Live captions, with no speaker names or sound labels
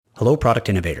Hello, product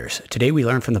innovators. Today we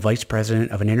learn from the vice president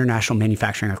of an international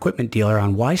manufacturing equipment dealer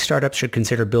on why startups should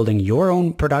consider building your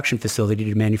own production facility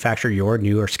to manufacture your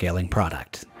new or scaling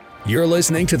product. You're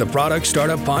listening to the Product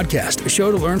Startup Podcast, a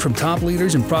show to learn from top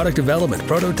leaders in product development,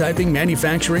 prototyping,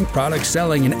 manufacturing, product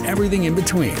selling, and everything in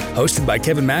between. Hosted by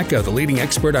Kevin Matko, the leading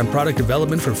expert on product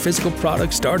development for physical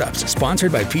product startups.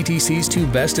 Sponsored by PTC's two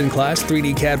best-in-class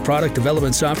 3D CAD product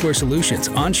development software solutions,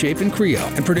 Onshape and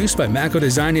Creo. And produced by Matko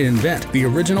Design and Invent, the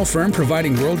original firm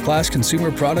providing world-class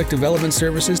consumer product development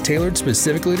services tailored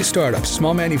specifically to startups,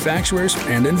 small manufacturers,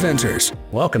 and inventors.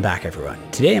 Welcome back, everyone.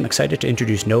 Today I'm excited to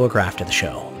introduce Noah Graff to the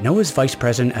show. Noah's vice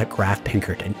president at Graff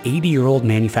Pinkert, an 80-year-old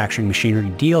manufacturing machinery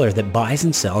dealer that buys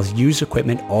and sells used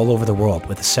equipment all over the world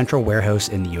with a central warehouse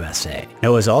in the USA.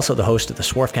 Noah is also the host of the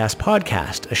Swarfcast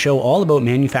podcast, a show all about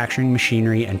manufacturing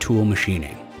machinery and tool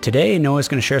machining. Today, Noah is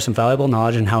going to share some valuable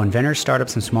knowledge on how inventors,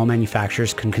 startups, and small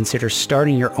manufacturers can consider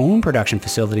starting your own production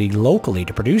facility locally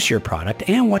to produce your product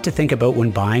and what to think about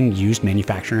when buying used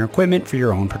manufacturing equipment for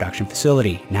your own production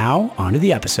facility. Now, on to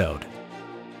the episode.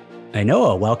 Hey,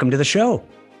 Noah, welcome to the show.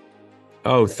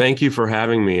 Oh, thank you for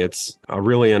having me. It's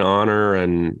really an honor,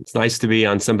 and it's nice to be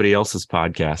on somebody else's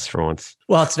podcast for once.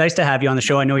 Well, it's nice to have you on the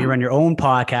show. I know you run your own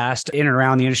podcast in and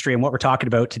around the industry and what we're talking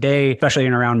about today, especially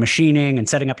in and around machining and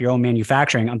setting up your own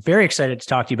manufacturing. I'm very excited to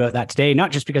talk to you about that today,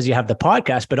 not just because you have the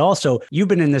podcast, but also you've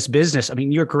been in this business. I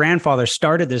mean, your grandfather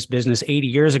started this business 80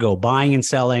 years ago, buying and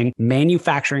selling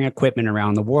manufacturing equipment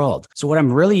around the world. So what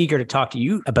I'm really eager to talk to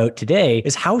you about today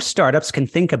is how startups can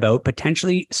think about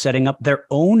potentially setting up their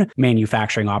own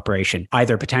manufacturing operation,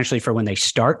 either potentially for when they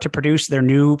start to produce their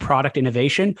new product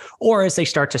innovation, or as they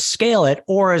start to scale it,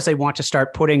 or as they want to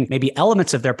start putting maybe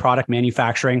elements of their product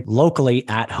manufacturing locally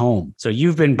at home. So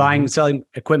you've been buying and selling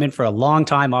equipment for a long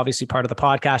time, obviously part of the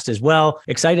podcast as well.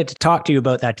 Excited to talk to you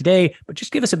about that today, but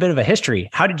just give us a bit of a history.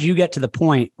 How did you get to the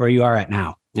point where you are at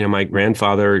now? You know, my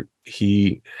grandfather,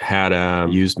 he had a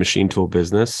used machine tool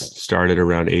business, started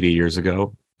around 80 years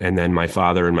ago. And then my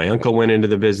father and my uncle went into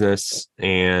the business,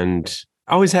 and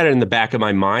I always had it in the back of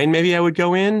my mind, maybe I would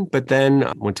go in, but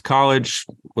then went to college,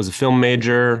 was a film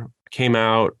major, came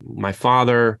out. My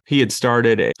father, he had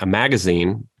started a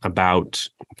magazine about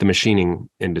the machining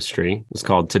industry. It was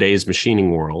called Today's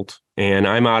Machining World. And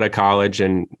I'm out of college,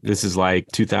 and this is like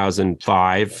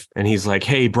 2005. And he's like,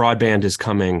 hey, broadband is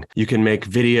coming. You can make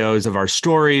videos of our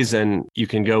stories, and you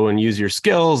can go and use your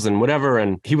skills and whatever.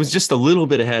 And he was just a little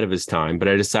bit ahead of his time. But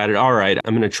I decided, all right,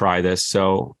 I'm going to try this.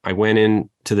 So I went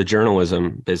into the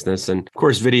journalism business. And of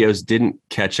course, videos didn't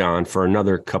catch on for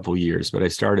another couple years. But I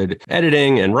started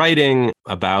editing and writing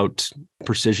about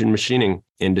precision machining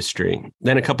industry.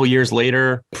 Then a couple years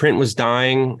later, print was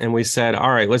dying, and we said,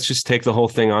 all right, let's just take the whole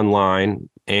thing online,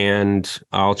 and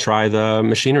I'll try the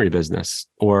machinery business,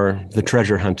 or the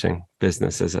treasure hunting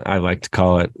business, as I like to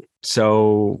call it.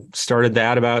 So started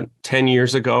that about 10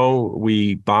 years ago.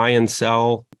 We buy and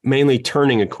sell mainly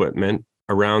turning equipment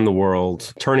around the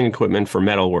world, turning equipment for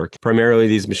metalwork. Primarily,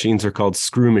 these machines are called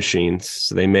screw machines.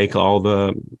 So they make all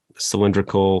the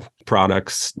cylindrical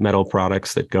products, metal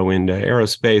products that go into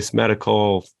aerospace,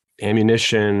 medical,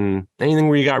 ammunition, anything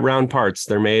where you got round parts,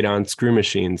 they're made on screw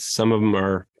machines. Some of them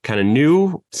are kind of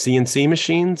new CNC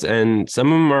machines, and some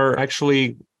of them are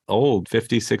actually old,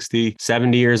 50, 60,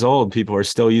 70 years old. People are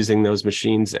still using those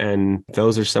machines, and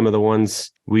those are some of the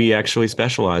ones we actually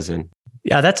specialize in.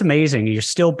 Yeah, that's amazing. You're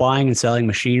still buying and selling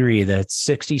machinery that's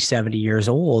 60, 70 years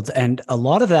old. And a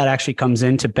lot of that actually comes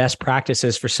into best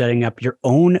practices for setting up your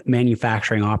own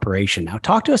manufacturing operation. Now,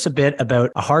 talk to us a bit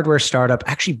about a hardware startup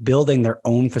actually building their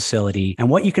own facility and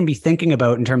what you can be thinking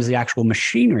about in terms of the actual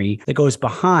machinery that goes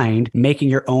behind making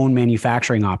your own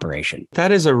manufacturing operation.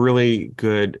 That is a really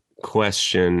good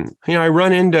question. You know, I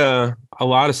run into a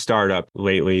lot of startup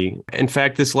lately. In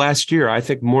fact, this last year, I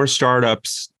think more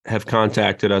startups have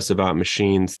contacted us about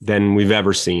machines than we've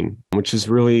ever seen, which is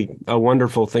really a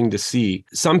wonderful thing to see.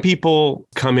 Some people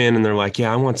come in and they're like,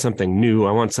 yeah, I want something new.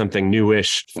 I want something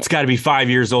newish. It's got to be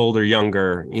 5 years old or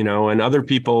younger, you know, and other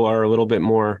people are a little bit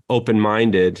more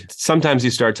open-minded. Sometimes you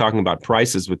start talking about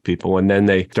prices with people, and then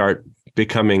they start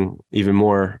becoming even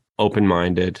more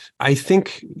open-minded. I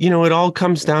think, you know, it all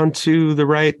comes down to the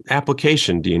right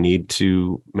application. Do you need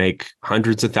to make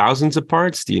hundreds of thousands of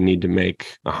parts? Do you need to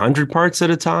make 100 parts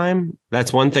at a time?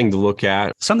 That's one thing to look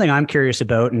at. Something I'm curious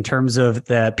about in terms of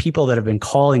the people that have been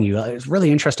calling you, it's a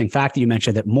really interesting fact that you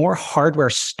mentioned that more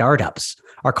hardware startups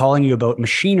are calling you about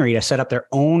machinery to set up their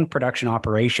own production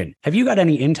operation. Have you got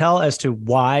any intel as to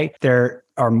why there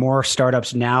are more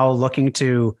startups now looking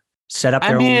to set up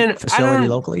their own facility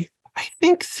locally? I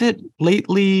think that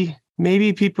lately,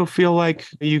 maybe people feel like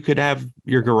you could have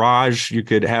your garage. You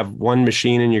could have one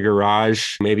machine in your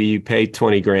garage. Maybe you pay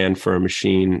 20 grand for a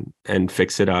machine and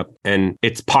fix it up. And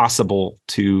it's possible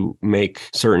to make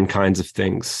certain kinds of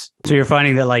things. So you're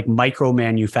finding that like micro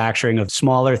manufacturing of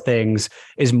smaller things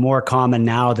is more common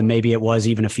now than maybe it was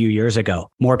even a few years ago.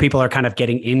 More people are kind of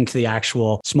getting into the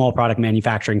actual small product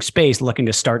manufacturing space, looking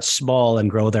to start small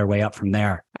and grow their way up from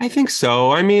there. I think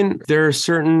so. I mean, there are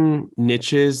certain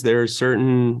niches, there are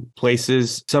certain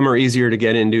places, some are easier to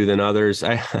get into than others.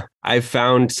 I've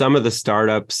found some of the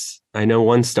startups. I know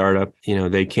one startup,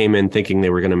 they came in thinking they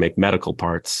were going to make medical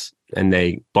parts. And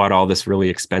they bought all this really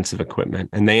expensive equipment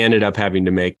and they ended up having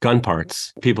to make gun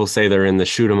parts. People say they're in the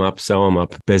shoot 'em up, sew 'em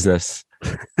up business.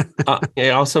 It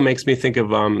also makes me think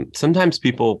of sometimes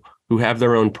people who have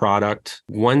their own product.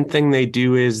 One thing they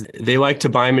do is they like to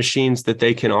buy machines that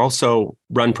they can also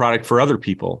run product for other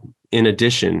people in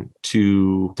addition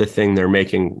to the thing they're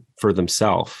making for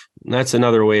themselves. That's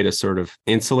another way to sort of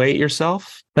insulate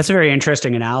yourself. That's a very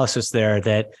interesting analysis there,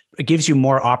 that it gives you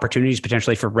more opportunities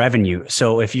potentially for revenue.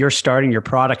 So if you're starting your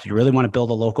product, you really want to build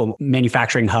a local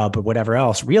manufacturing hub or whatever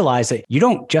else, realize that you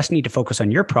don't just need to focus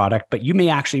on your product, but you may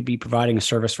actually be providing a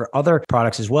service for other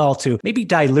products as well to maybe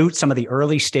dilute some of the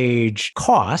early stage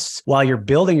costs while you're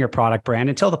building your product brand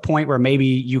until the point where maybe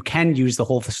you can use the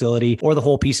whole facility or the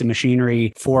whole piece of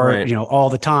machinery for, all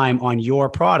the time on your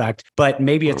product. But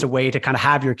maybe it's a way to kind of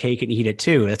have your cake and eat it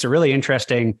too. That's a really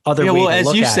interesting other way to look at it.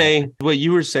 As you say, what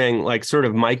you were saying, like sort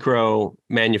of micro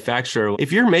manufacturer,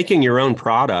 if you're making your own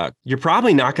product, you're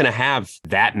probably not going to have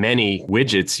that many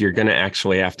widgets you're going to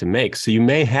actually have to make. So you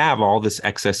may have all this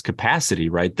excess capacity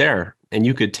right there. And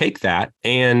you could take that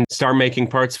and start making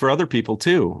parts for other people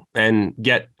too, and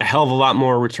get a hell of a lot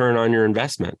more return on your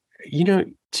investment.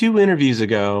 2 interviews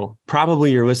ago,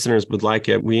 probably your listeners would like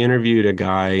it. We interviewed a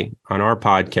guy on our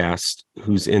podcast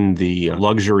who's in the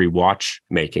luxury watch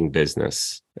making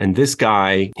business. And this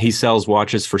guy, he sells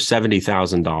watches for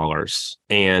 $70,000.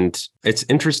 And it's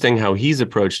interesting how he's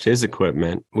approached his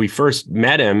equipment. We first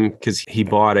met him because he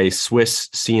bought a Swiss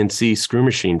CNC screw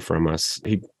machine from us.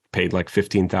 He paid like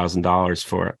 $15,000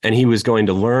 for it. And he was going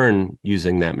to learn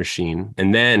using that machine.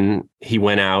 And then he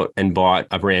went out and bought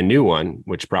a brand new one,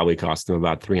 which probably cost him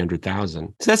about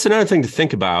 $300,000. So that's another thing to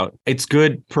think about. It's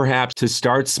good perhaps to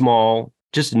start small.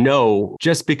 Just know,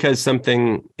 just because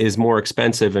something is more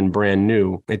expensive and brand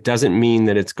new, it doesn't mean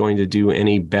that it's going to do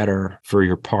any better for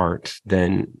your part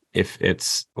than if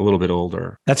it's a little bit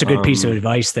older. That's a good piece of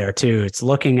advice there too. It's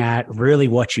looking at really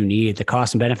what you need, the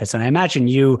costs and benefits. And I imagine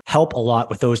you help a lot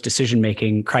with those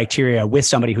decision-making criteria with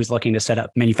somebody who's looking to set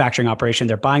up manufacturing operation.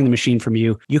 They're buying the machine from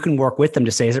you. You can work with them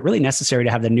to say, is it really necessary to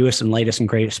have the newest and latest and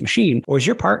greatest machine? Or is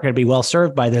your part going to be well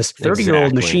served by this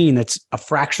 30-year-old machine that's a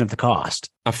fraction of the cost?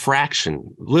 A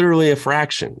fraction, literally a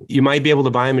fraction. You might be able to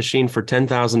buy a machine for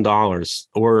 $10,000,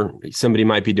 or somebody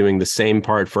might be doing the same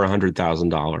part for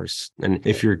 $100,000. And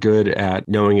if you're good at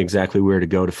knowing exactly where to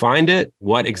go to find it,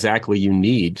 what exactly you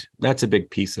need, that's a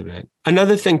big piece of it.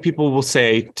 Another thing people will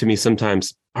say to me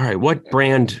sometimes, all right, what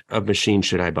brand of machine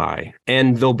should I buy?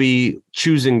 And they'll be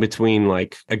choosing between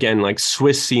like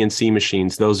Swiss CNC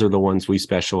machines. Those are the ones we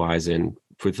specialize in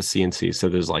with the CNC. So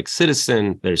there's like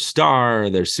Citizen, there's Star,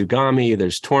 there's Tsugami,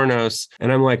 there's Tornos.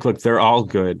 And I'm like, look, they're all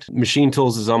good. Machine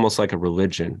tools is almost like a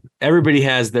religion. Everybody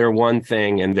has their one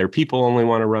thing and their people only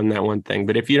want to run that one thing.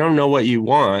 But if you don't know what you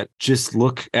want, just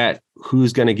look at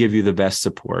who's going to give you the best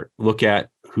support. Look at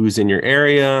who's in your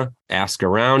area, ask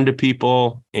around to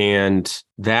people, and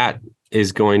that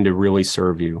is going to really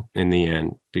serve you in the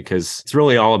end, because it's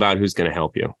really all about who's going to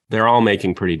help you. They're all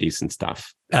making pretty decent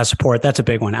stuff. Support, that's a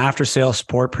big one. After sales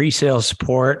support, pre-sales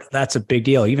support, that's a big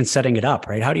deal. Even setting it up,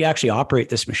 right? How do you actually operate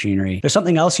this machinery? There's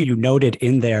something else you noted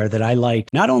in there that I like.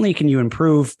 Not only can you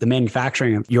improve the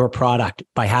manufacturing of your product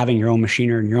by having your own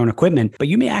machinery and your own equipment, but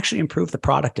you may actually improve the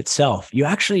product itself. You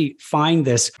actually find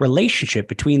this relationship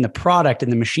between the product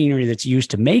and the machinery that's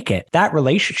used to make it. That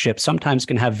relationship sometimes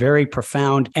can have very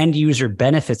profound end user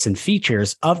benefits and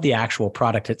features of the actual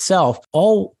product itself,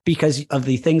 all because of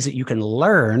the things that you can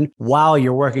learn while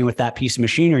you're working with that piece of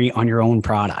machinery on your own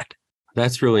product.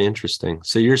 That's really interesting.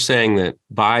 So you're saying that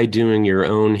by doing your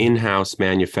own in-house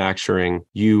manufacturing,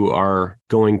 you are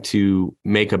going to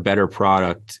make a better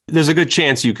product. There's a good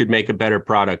chance you could make a better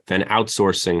product than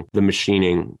outsourcing the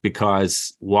machining,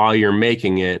 because while you're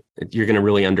making it, you're going to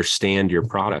really understand your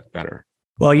product better.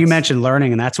 Well, you mentioned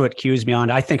learning, and that's what cues me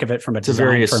on. I think of it from a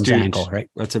design firm's angle, right?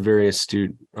 That's a very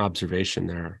astute observation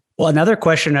there. Well, another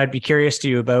question I'd be curious to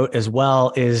you about as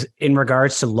well is in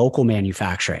regards to local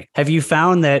manufacturing. Have you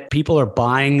found that people are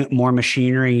buying more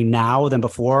machinery now than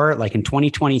before? Like in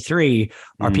 2023,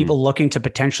 are people looking to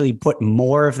potentially put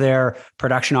more of their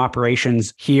production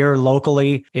operations here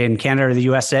locally in Canada or the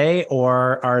USA,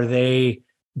 or are they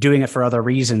doing it for other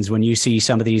reasons? When you see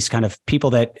some of these kind of people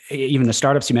that, even the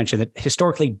startups you mentioned, that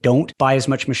historically don't buy as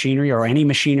much machinery or any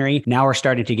machinery, now are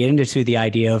starting to get into the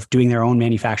idea of doing their own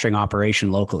manufacturing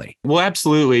operation locally? Well,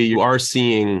 absolutely. You are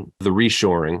seeing the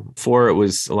reshoring. Before, it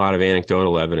was a lot of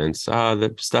anecdotal evidence.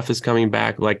 The stuff is coming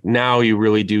back. Like now you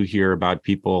really do hear about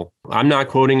people. I'm not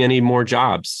quoting any more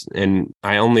jobs, and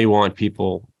I only want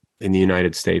people in the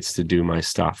United States to do my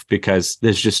stuff because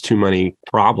there's just too many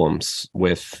problems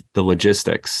with the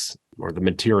logistics or the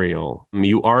material.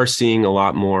 You are seeing a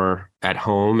lot more at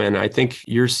home. And I think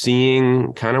you're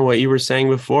seeing kind of what you were saying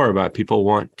before about people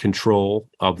want control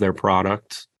of their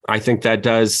product. I think that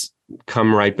does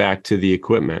come right back to the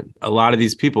equipment. A lot of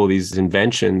these people, these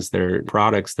inventions, their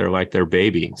products, they're like their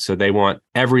baby. So they want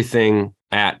everything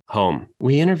at home.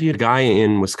 We interviewed a guy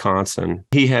in Wisconsin.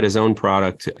 He had his own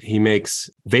product. He makes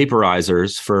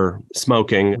vaporizers for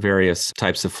smoking various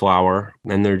types of flower.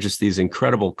 And they're just these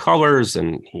incredible colors,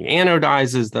 and he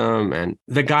anodizes them. And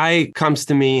the guy comes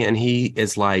to me and he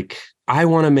is like, I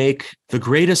want to make the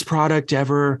greatest product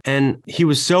ever. And he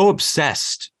was so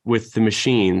obsessed with the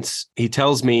machines. He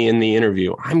tells me in the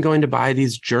interview, I'm going to buy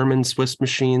these German Swiss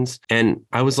machines. And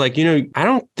I was like, I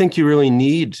don't think you really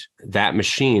need that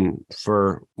machine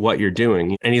for what you're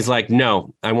doing. And he's like,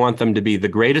 no, I want them to be the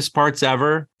greatest parts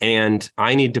ever. And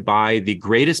I need to buy the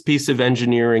greatest piece of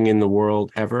engineering in the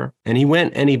world ever. And he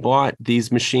went and he bought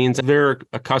these machines. They're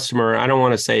a customer. I don't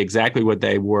want to say exactly what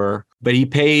they were, but he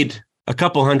paid a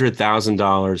couple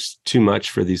 $100,000 too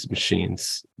much for these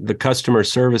machines. The customer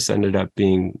service ended up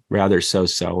being rather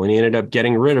so-so, and he ended up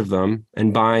getting rid of them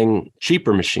and buying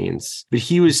cheaper machines. But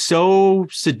he was so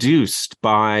seduced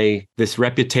by this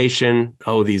reputation.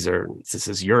 Oh, this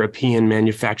is European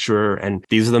manufacturer, and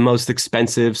these are the most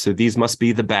expensive, so these must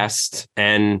be the best.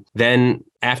 And then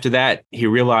after that, he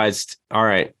realized, all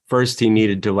right, first he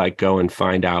needed to go and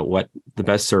find out what the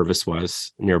best service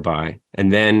was nearby.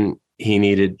 And then he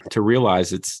needed to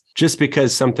realize it's just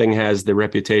because something has the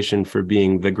reputation for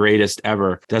being the greatest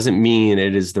ever doesn't mean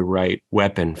it is the right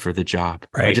weapon for the job.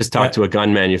 Right. I just talked to a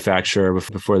gun manufacturer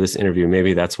before this interview.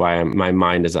 Maybe that's why my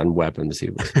mind is on weapons.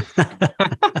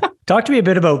 Talk to me a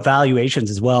bit about valuations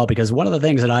as well, because one of the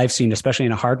things that I've seen, especially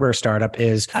in a hardware startup,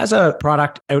 is as a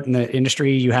product out in the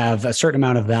industry, you have a certain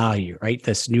amount of value, right?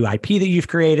 This new IP that you've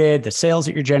created, the sales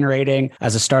that you're generating.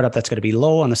 As a startup, that's going to be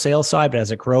low on the sales side, but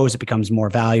as it grows, it becomes more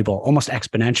valuable, almost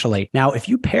exponentially. Now, if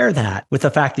you pair that with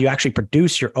the fact that you actually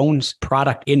produce your own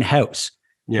product in-house,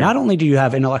 not only do you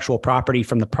have intellectual property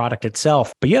from the product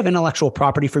itself, but you have intellectual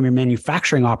property from your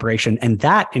manufacturing operation. And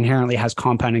that inherently has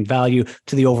compounding value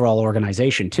to the overall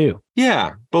organization too.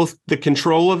 Yeah, both the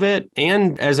control of it.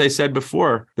 And as I said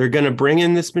before, they're going to bring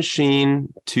in this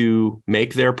machine to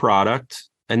make their product.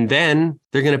 And then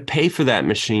they're going to pay for that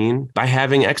machine by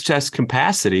having excess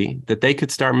capacity that they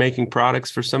could start making products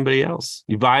for somebody else.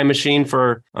 You buy a machine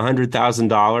for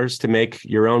 $100,000 to make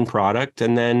your own product,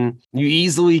 and then you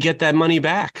easily get that money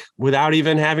back without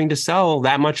even having to sell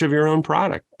that much of your own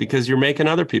product because you're making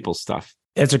other people's stuff.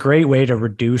 It's a great way to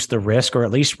reduce the risk, or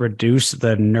at least reduce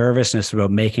the nervousness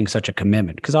about making such a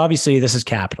commitment. Because obviously this is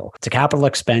capital. It's a capital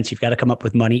expense. You've got to come up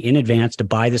with money in advance to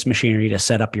buy this machinery to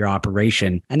set up your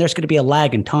operation. And there's going to be a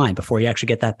lag in time before you actually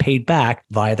get that paid back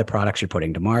via the products you're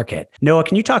putting to market. Noah,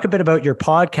 can you talk a bit about your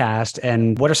podcast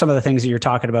and what are some of the things that you're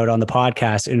talking about on the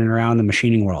podcast in and around the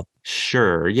machining world?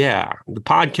 Sure. Yeah. The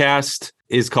podcast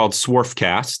is called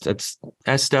Swarfcast. That's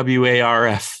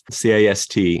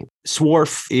SWARFCAST.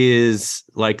 Swarf is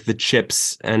like the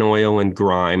chips and oil and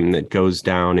grime that goes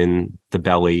down in the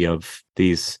belly of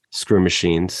these screw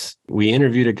machines. We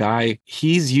interviewed a guy.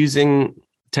 He's using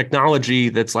technology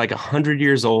that's like 100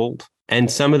 years old,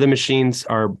 and some of the machines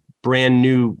are brand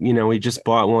new. He just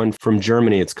bought one from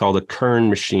Germany. It's called a Kern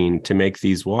machine to make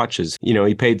these watches.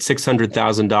 He paid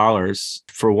 $600,000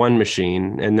 for one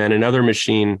machine, and then another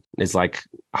machine is like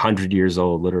 100 years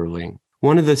old, literally.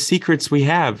 One of the secrets we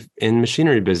have in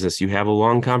machinery business, you have a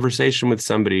long conversation with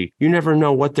somebody. You never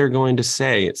know what they're going to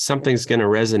say. Something's going to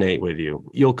resonate with you.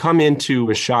 You'll come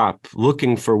into a shop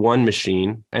looking for one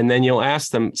machine, and then you'll ask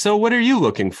them, so what are you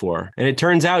looking for? And it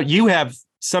turns out you have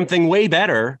something way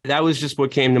better. That was just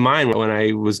what came to mind when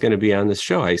I was going to be on this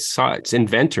show. I saw it's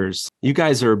inventors. You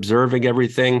guys are observing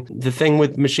everything. The thing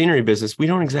with machinery business, we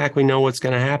don't exactly know what's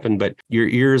going to happen, but your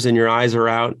ears and your eyes are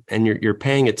out and you're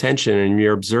paying attention and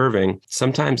you're observing.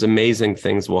 Sometimes amazing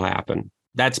things will happen.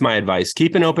 That's my advice.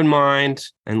 Keep an open mind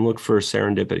and look for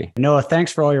serendipity. Noah,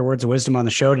 thanks for all your words of wisdom on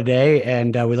the show today.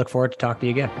 And we look forward to talking to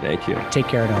you again. Thank you. Take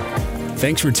care, Noah.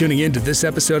 Thanks for tuning in to this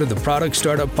episode of the Product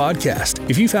Startup Podcast.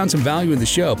 If you found some value in the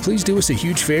show, please do us a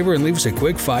huge favor and leave us a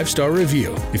quick 5-star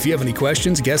review. If you have any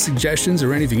questions, guest suggestions,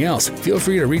 or anything else, feel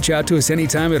free to reach out to us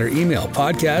anytime at our email,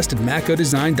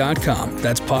 podcast@makodesign.com.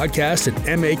 That's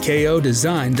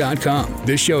podcast@makodesign.com.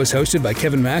 This show is hosted by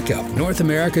Kevin Mako, North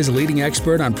America's leading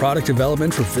expert on product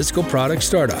development for physical product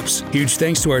startups. Huge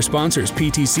thanks to our sponsors,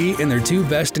 PTC, and their 2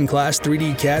 best-in-class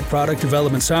 3D CAD product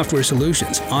development software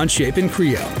solutions, Onshape and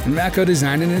Creo, and Mako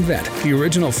Design and Invent, the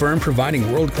original firm providing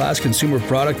world-class consumer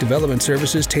product development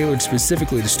services tailored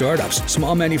specifically to startups,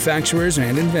 small manufacturers,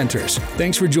 and inventors.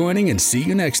 Thanks for joining, and see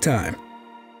you next time.